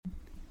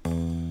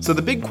So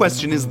the big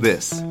question is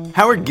this: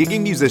 how are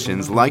gigging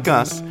musicians like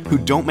us, who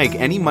don't make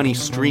any money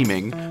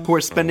streaming, who are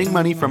spending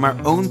money from our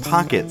own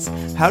pockets,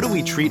 how do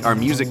we treat our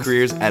music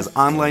careers as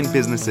online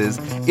businesses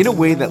in a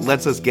way that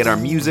lets us get our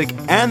music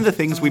and the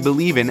things we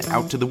believe in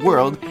out to the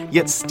world,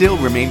 yet still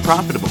remain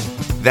profitable?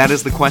 That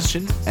is the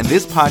question, and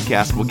this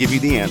podcast will give you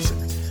the answer.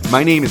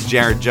 My name is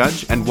Jared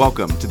Judge, and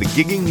welcome to the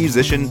Gigging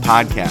Musician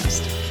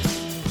Podcast.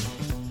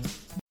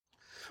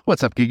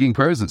 What's up, Gigging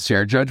Pros? It's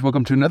Jared Judge.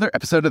 Welcome to another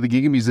episode of the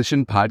Gigging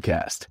Musician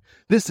Podcast.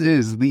 This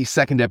is the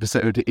second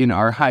episode in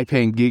our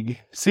high-paying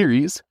gig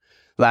series.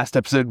 Last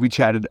episode, we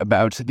chatted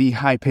about the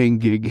high-paying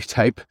gig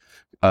type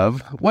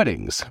of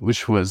weddings,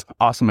 which was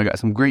awesome. I got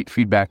some great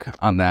feedback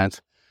on that,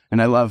 and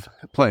I love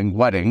playing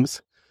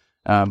weddings.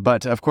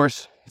 But, of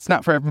course, it's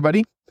not for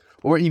everybody,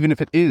 or even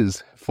if it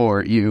is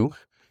for you,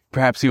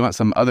 perhaps you want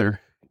some other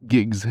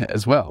gigs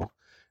as well.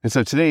 And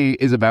so today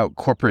is about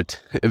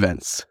corporate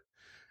events.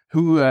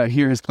 Who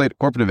here has played a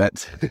corporate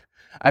event?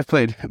 I've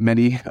played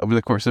many over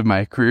the course of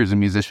my career as a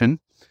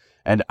musician,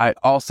 and I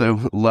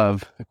also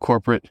love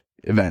corporate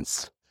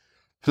events.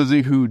 For those of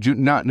you who do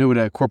not know what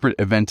a corporate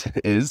event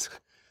is,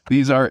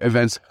 these are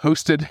events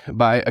hosted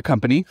by a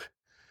company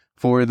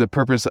for the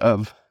purpose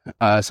of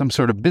some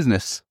sort of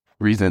business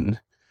reason,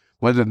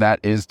 whether that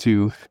is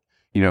to,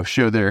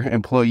 show their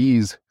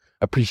employees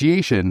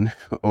appreciation,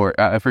 or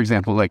for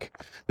example,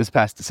 like this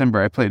past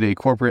December, I played a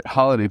corporate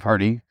holiday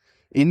party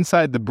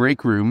inside the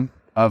break room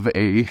of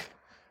a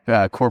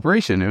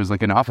corporation. It was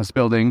like an office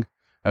building.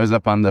 I was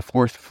up on the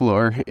 4th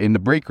floor in the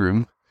break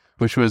room,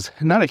 which was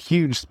not a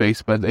huge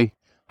space, but they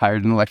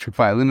hired an electric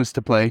violinist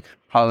to play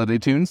holiday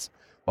tunes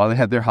while they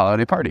had their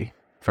holiday party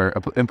for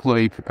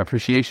employee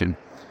appreciation.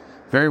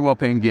 Very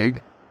well-paying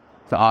gig.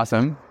 It's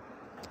awesome.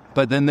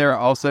 But then there are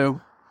also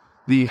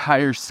the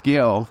higher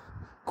scale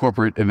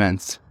corporate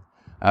events.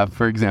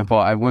 For example,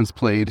 I once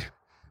played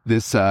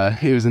this,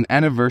 it was an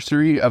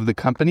anniversary of the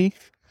company,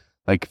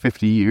 like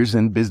 50 years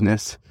in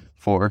business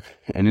for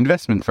an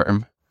investment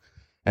firm.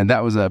 And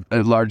that was a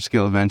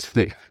large-scale event.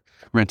 They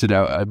rented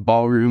out a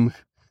ballroom.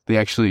 They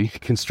actually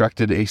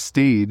constructed a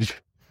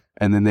stage,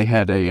 and then they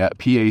had a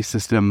PA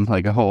system,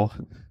 like a whole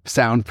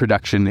sound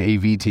production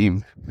AV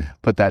team,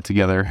 put that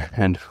together,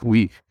 and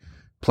we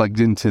plugged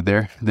into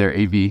their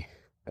AV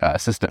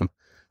system.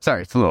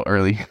 Sorry, it's a little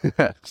early.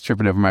 Just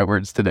tripping over my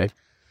words today.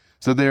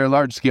 So they're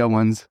large-scale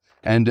ones,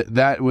 and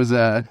that was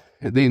they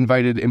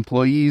invited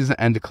employees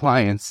and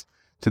clients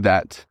to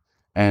that,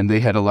 and they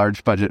had a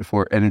large budget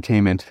for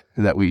entertainment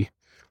that we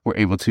were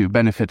able to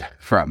benefit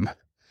from.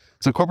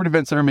 So corporate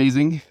events are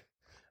amazing.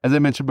 As I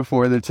mentioned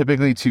before, they're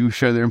typically to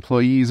show their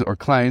employees or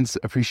clients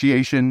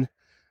appreciation,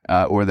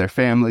 or their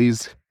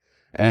families.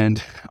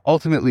 And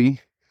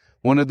ultimately,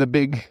 one of the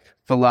big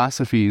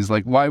philosophies,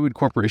 like why would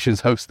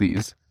corporations host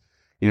these?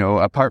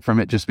 Apart from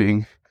it just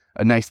being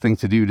a nice thing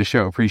to do to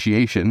show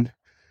appreciation,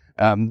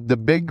 the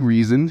big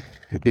reason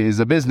is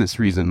a business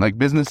reason. Like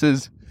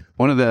businesses,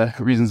 one of the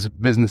reasons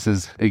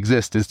businesses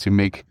exist is to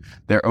make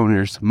their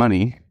owners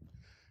money.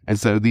 And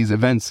so these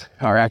events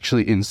are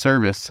actually in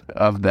service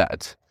of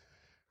that.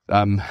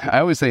 I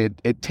always say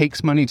it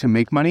takes money to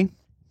make money.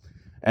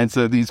 And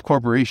so these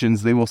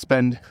corporations, they will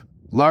spend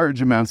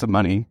large amounts of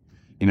money,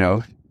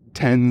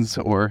 tens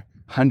or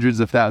hundreds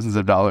of thousands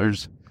of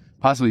dollars,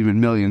 possibly even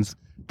millions,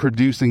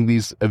 producing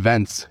these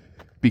events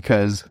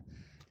because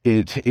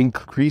it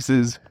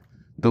increases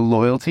the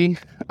loyalty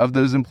of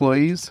those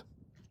employees,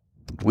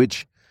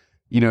 which,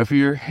 if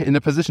you're in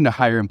a position to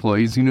hire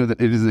employees, you know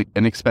that it is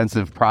an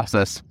expensive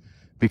process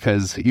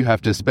because you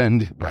have to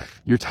spend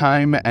your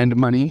time and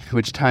money,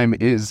 which time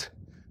is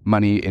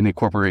money in a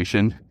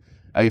corporation.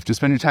 You have to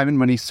spend your time and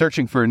money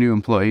searching for a new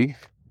employee.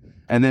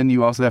 And then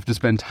you also have to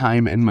spend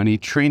time and money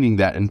training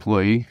that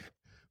employee,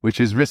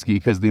 which is risky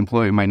because the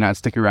employee might not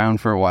stick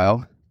around for a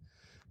while.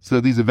 So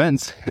these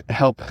events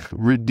help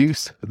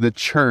reduce the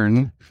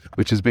churn,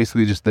 which is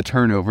basically just the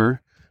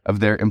turnover of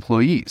their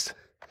employees.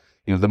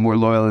 The more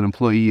loyal an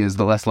employee is,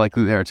 the less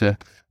likely they are to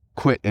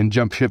quit and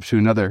jump ship to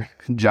another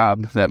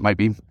job that might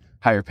be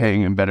higher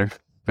paying and better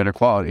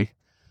quality.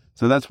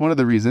 So that's one of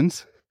the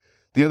reasons.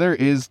 The other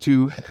is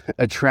to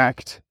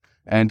attract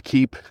and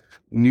keep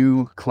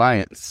new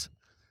clients.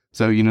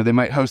 So, they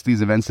might host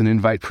these events and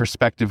invite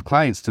prospective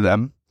clients to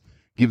them,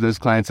 give those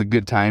clients a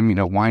good time,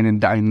 wine and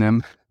dine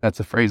them.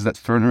 That's a phrase that's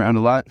thrown around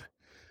a lot.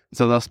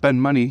 So they'll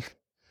spend money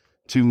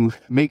to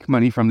make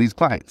money from these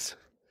clients.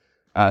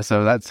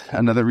 So that's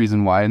another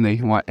reason why, and they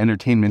want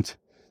entertainment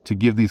to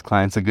give these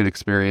clients a good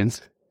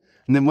experience.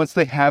 And then once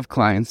they have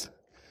clients,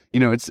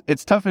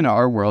 it's tough in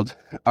our world.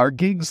 Our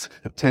gigs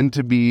tend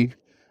to be,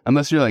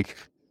 unless you're like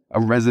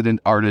a resident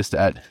artist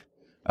at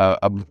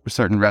a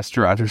certain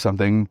restaurant or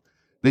something,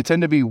 they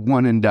tend to be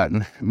one and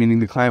done, meaning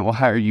the client will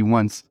hire you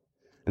once,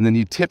 and then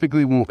you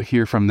typically won't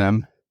hear from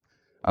them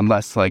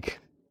unless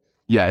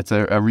it's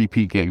a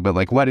repeat gig. But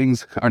like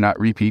weddings are not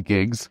repeat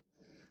gigs.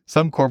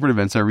 Some corporate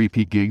events are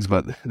repeat gigs,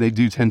 but they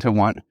do tend to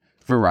want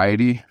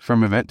variety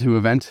from event to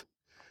event.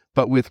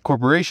 But with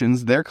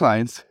corporations, their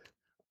clients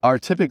are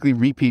typically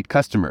repeat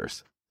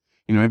customers.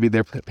 Maybe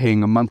they're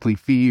paying a monthly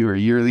fee or a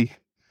yearly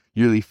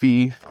yearly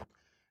fee.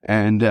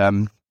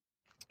 And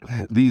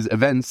these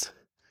events,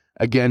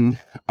 again,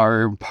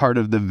 are part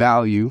of the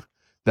value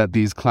that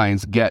these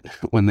clients get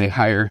when they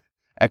hire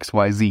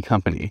XYZ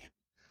company.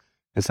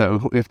 And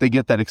so if they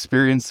get that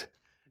experience,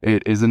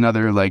 it is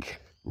another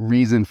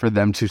reason for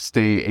them to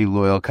stay a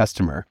loyal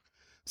customer.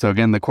 So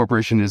again, the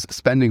corporation is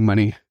spending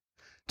money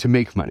to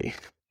make money,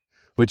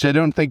 which I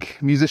don't think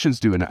musicians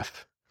do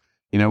enough.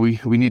 We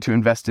need to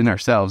invest in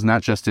ourselves,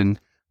 not just in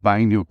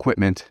buying new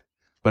equipment,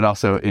 but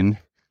also in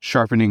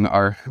sharpening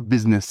our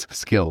business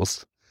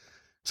skills.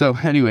 So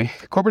anyway,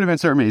 corporate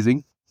events are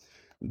amazing.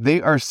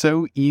 They are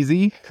so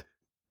easy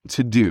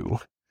to do.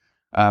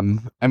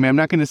 I'm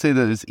not going to say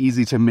that it's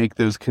easy to make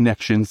those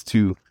connections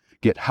to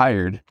get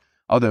hired,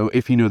 although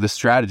if you know the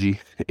strategy,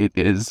 it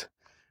is.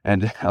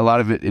 And a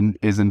lot of it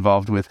is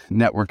involved with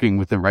networking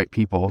with the right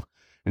people.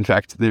 In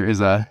fact, there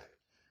is a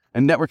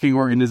networking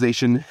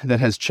organization that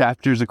has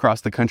chapters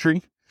across the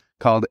country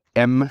called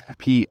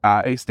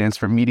MPI, stands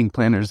for Meeting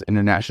Planners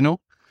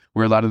International,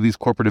 where a lot of these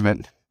corporate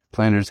event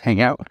planners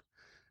hang out.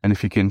 And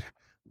if you can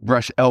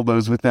brush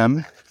elbows with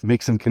them,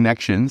 make some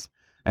connections,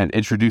 and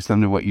introduce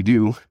them to what you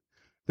do,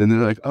 then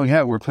they're like, oh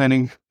yeah, we're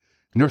planning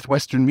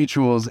Northwestern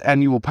Mutual's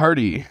annual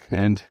party,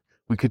 and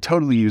we could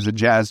totally use a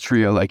jazz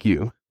trio like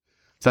you.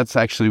 So that's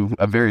actually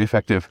a very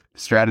effective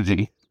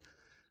strategy.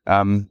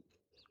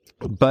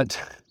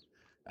 But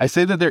I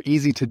say that they're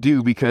easy to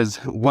do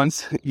because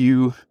once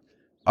you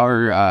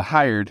are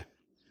hired,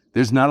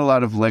 there's not a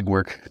lot of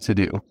legwork to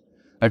do.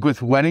 Like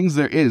with weddings,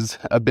 there is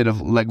a bit of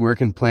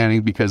legwork and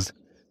planning because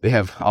they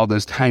have all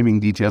those timing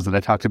details that I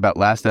talked about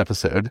last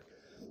episode.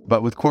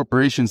 But with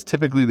corporations,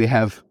 typically they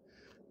have,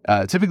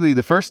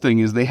 the first thing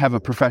is they have a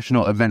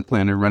professional event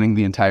planner running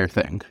the entire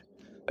thing.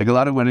 Like a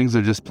lot of weddings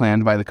are just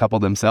planned by the couple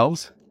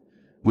themselves,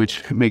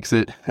 which makes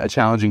it a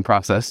challenging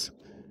process.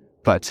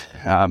 But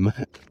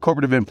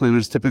corporate event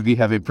planners typically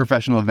have a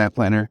professional event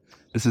planner.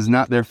 This is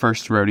not their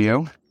first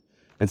rodeo.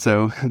 And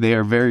so they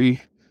are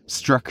very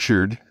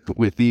structured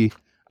with the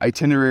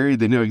itinerary.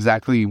 They know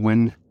exactly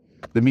when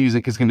the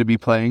music is going to be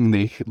playing.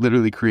 They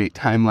literally create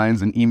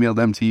timelines and email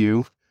them to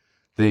you.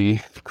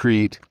 They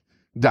create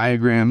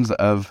diagrams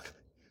of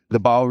the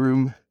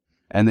ballroom,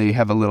 and they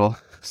have a little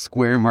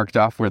square marked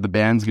off where the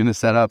band's going to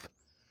set up.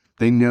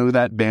 They know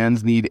that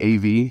bands need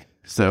AV,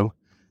 so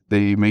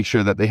they make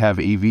sure that they have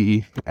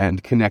AV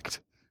and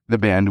connect the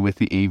band with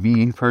the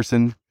AV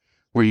person,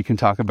 where you can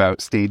talk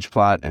about stage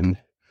plot and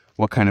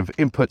what kind of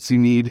inputs you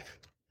need.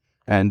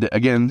 And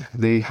again,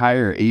 they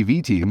hire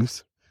AV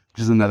teams,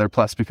 which is another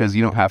plus because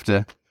you don't have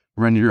to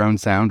run your own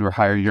sound or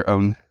hire your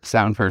own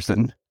sound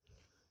person.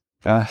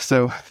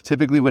 So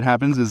typically what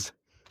happens is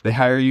they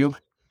hire you,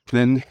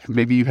 then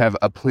maybe you have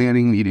a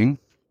planning meeting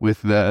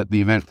with the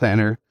event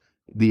planner.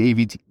 The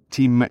AV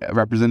team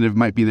representative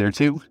might be there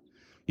too.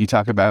 You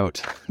talk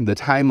about the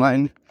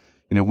timeline.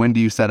 When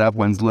do you set up?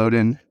 When's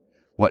load-in?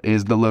 What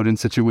is the load-in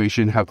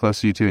situation? How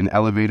close are you to an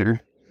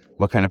elevator?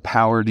 What kind of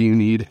power do you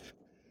need?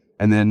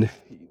 And then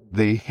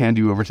they hand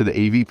you over to the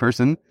AV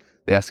person.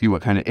 They ask you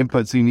what kind of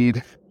inputs you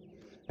need.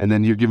 And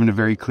then you're given a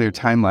very clear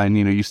timeline.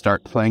 You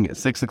start playing at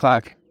 6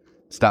 o'clock,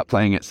 stop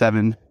playing at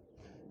 7,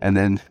 and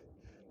then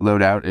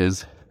loadout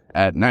is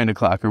at 9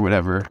 o'clock or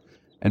whatever.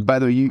 And by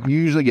the way, you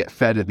usually get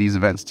fed at these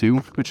events too,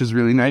 which is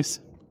really nice.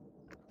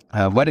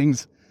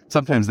 Weddings,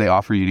 sometimes they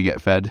offer you to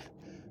get fed,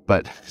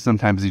 but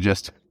sometimes you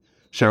just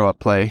show up,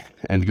 play,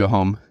 and go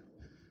home.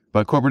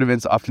 But corporate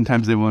events,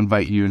 oftentimes they will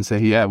invite you and say,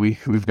 yeah,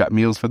 we've got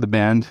meals for the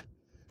band.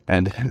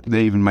 And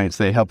they even might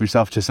say, help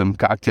yourself to some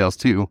cocktails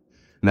too.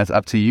 And that's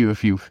up to you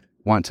if you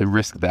want to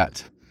risk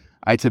that.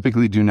 I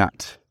typically do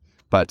not,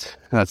 but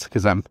that's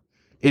because I'm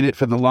in it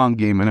for the long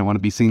game and I want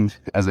to be seen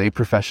as a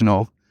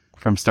professional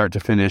from start to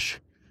finish.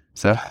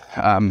 So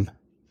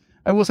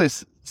I will say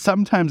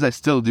sometimes I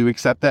still do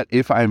accept that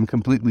if I'm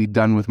completely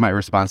done with my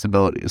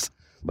responsibilities.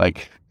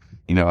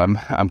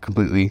 I'm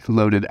completely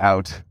loaded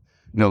out,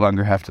 no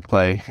longer have to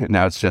play.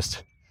 Now it's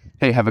just,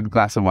 hey, have a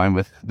glass of wine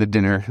with the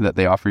dinner that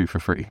they offer you for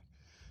free.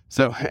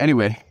 So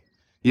anyway,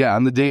 yeah,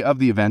 on the day of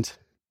the event,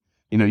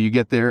 you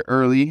get there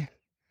early,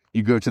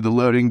 you go to the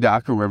loading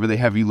dock or wherever they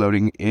have you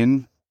loading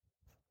in,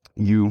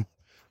 you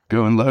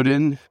go and load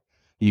in,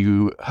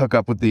 you hook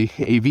up with the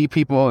AV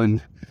people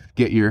and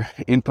get your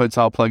inputs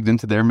all plugged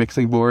into their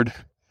mixing board.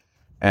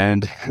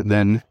 And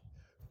then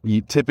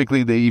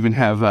typically they even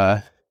have,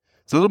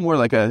 it's a little more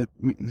like a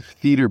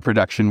theater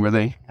production where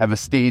they have a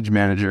stage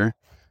manager,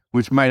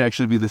 which might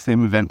actually be the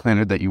same event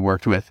planner that you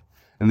worked with.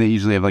 And they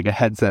usually have a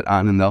headset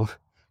on and they'll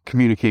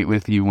communicate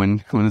with you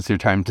when it's your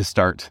time to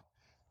start.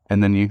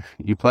 And then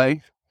you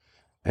play,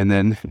 and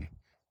then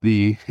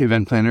the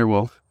event planner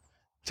will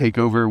take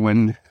over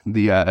when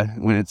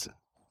its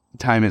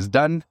time is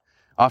done.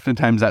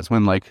 Oftentimes that's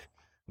when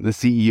the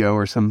CEO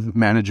or some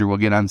manager will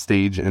get on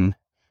stage and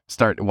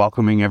start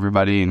welcoming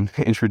everybody and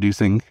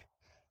introducing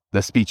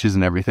the speeches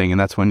and everything. And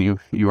that's when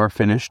you are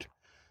finished.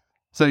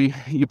 So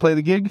you play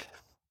the gig,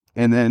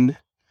 and then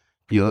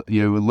you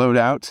load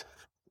out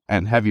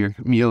and have your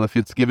meal if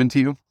it's given to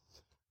you.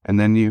 And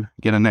then you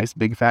get a nice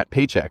big fat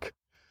paycheck.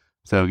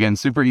 So again,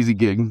 super easy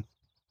gig.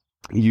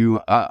 You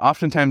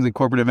oftentimes in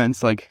corporate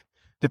events, like,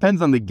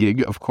 depends on the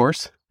gig, of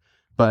course,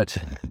 but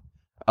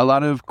a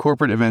lot of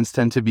corporate events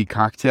tend to be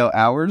cocktail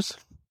hours,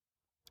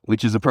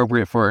 which is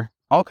appropriate for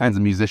all kinds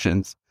of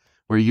musicians,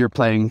 where you're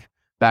playing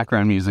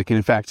background music. And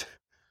in fact,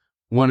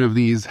 one of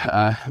these,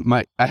 I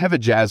have a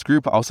jazz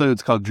group also.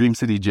 It's called Dream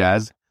City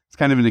Jazz. It's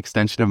kind of an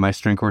extension of my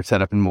string quartet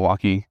setup in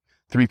Milwaukee,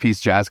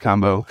 3-piece jazz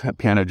combo,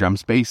 piano,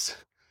 drums, bass.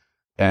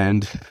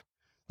 And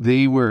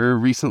they were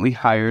recently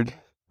hired.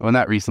 Well,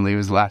 not recently, it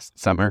was last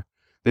summer.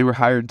 They were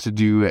hired to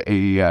do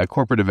a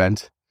corporate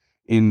event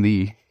in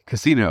the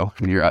casino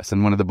near us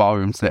in one of the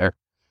ballrooms there.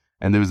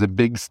 And there was a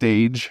big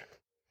stage,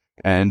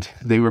 and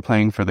they were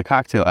playing for the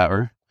cocktail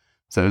hour.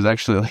 So it was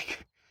actually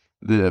like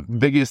the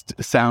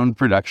biggest sound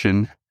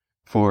production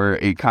for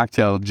a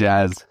cocktail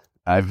jazz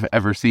I've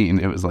ever seen.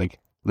 It was like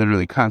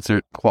literally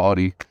concert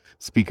quality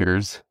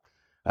speakers.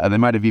 They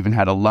might have even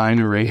had a line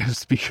array of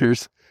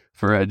speakers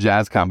for a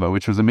jazz combo,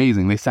 which was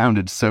amazing. They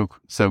sounded so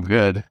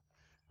good.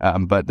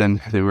 But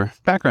then they were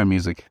background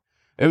music.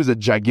 It was a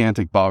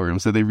gigantic ballroom,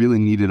 so they really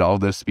needed all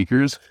those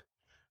speakers.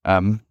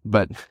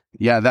 But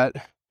yeah,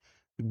 that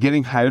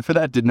getting hired for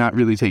that did not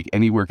really take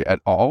any work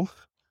at all.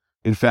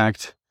 In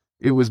fact,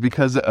 it was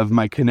because of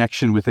my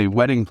connection with a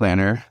wedding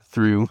planner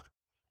through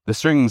the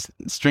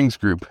strings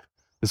group.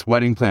 This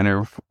wedding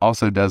planner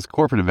also does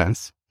corporate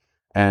events.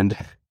 And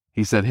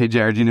he said, "Hey,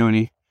 Jared, do you know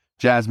any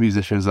jazz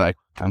musicians?" Like,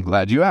 "I'm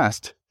glad you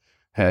asked.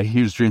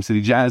 Here's Dream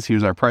City Jazz.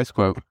 Here's our price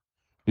quote."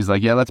 He's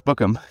like, "Yeah, let's book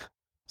them."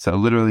 So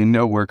literally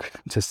no work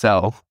to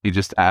sell. He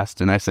just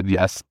asked, and I said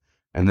yes,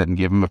 and then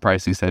gave him a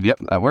price. He said, "Yep,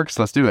 that works.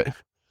 Let's do it."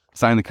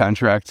 Signed the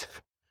contract,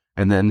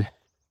 and then,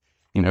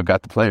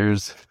 got the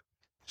players,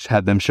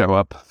 had them show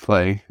up,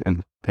 play,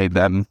 and paid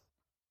them.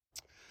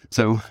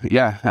 So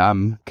yeah,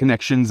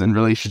 connections and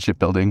relationship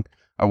building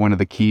are one of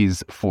the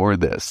keys for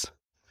this.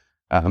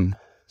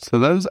 So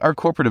those are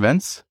corporate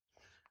events.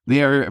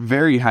 They are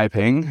very high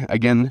paying.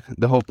 Again,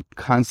 the whole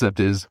concept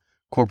is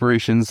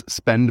corporations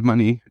spend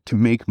money to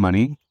make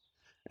money,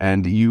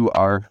 and you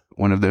are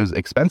one of those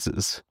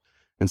expenses.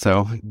 And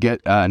so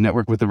get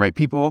network with the right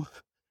people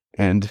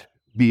and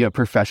be a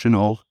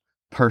professional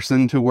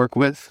person to work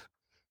with.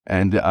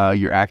 And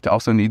your act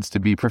also needs to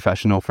be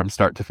professional from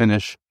start to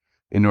finish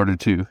in order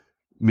to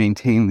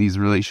maintain these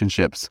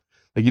relationships.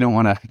 Like, you don't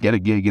want to get a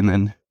gig and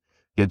then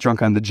get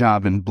drunk on the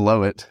job and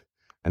blow it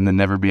and then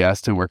never be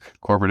asked to work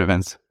corporate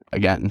events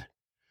again.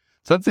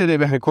 So that's the idea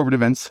behind corporate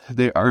events.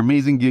 They are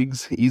amazing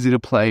gigs, easy to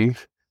play.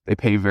 They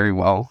pay very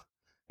well.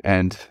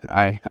 And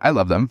I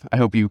love them. I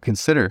hope you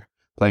consider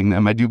playing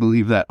them. I do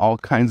believe that all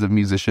kinds of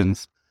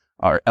musicians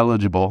are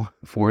eligible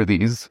for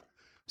these.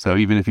 So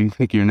even if you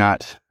think you're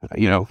not,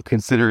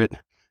 consider it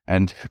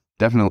and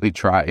definitely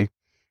try.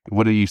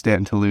 What do you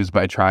stand to lose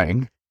by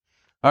trying?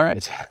 All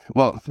right.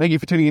 Well, thank you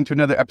for tuning in to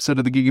another episode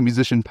of the Gig and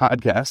Musician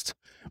Podcast.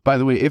 By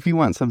the way, if you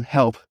want some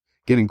help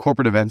getting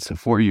corporate events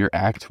for your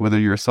act, whether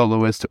you're a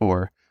soloist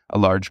or a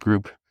large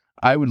group,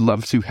 I would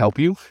love to help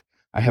you.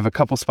 I have a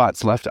couple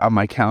spots left on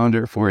my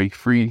calendar for a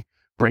free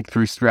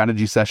breakthrough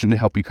strategy session to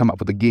help you come up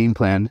with a game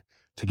plan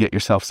to get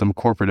yourself some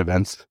corporate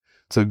events.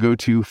 So go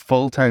to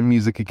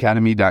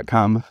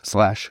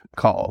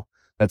fulltimemusicacademy.com/call.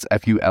 That's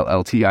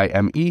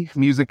FULLTIME,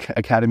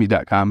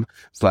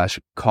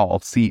 musicacademy.com/call,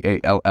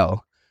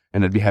 CALL.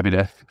 And I'd be happy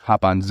to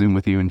hop on Zoom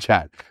with you and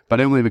chat. But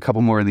I only have a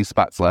couple more of these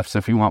spots left, so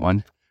if you want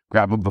one,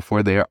 grab them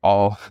before they are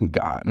all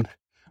gone.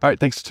 All right,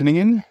 thanks for tuning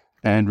in.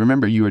 And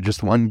remember, you are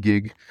just one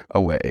gig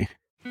away.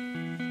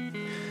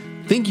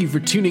 Thank you for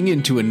tuning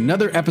in to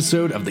another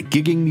episode of the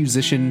Gigging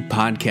Musician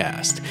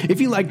Podcast.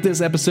 If you liked this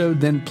episode,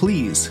 then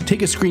please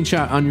take a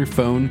screenshot on your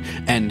phone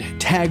and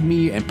tag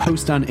me and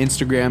post on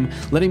Instagram,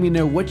 letting me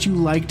know what you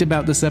liked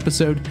about this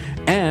episode,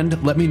 and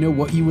let me know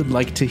what you would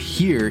like to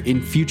hear in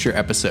future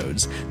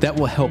episodes. That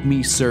will help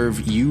me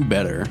serve you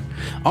better.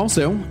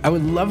 Also, I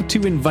would love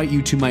to invite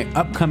you to my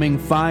upcoming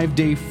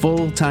 5-day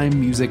full-time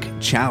music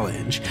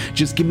challenge.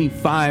 Just give me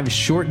 5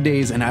 short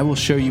days and I will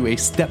show you a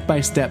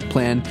step-by-step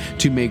plan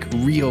to make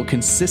real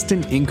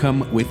consistent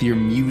income with your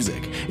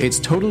music. It's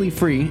totally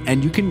free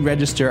and you can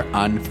register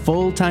on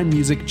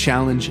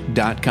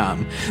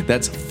fulltimemusicchallenge.com.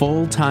 That's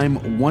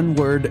full-time, one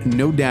word,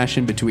 no dash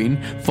in between,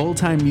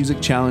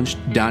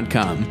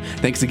 fulltimemusicchallenge.com.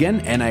 Thanks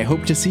again, and I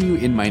hope to see you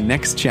in my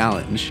next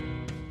challenge.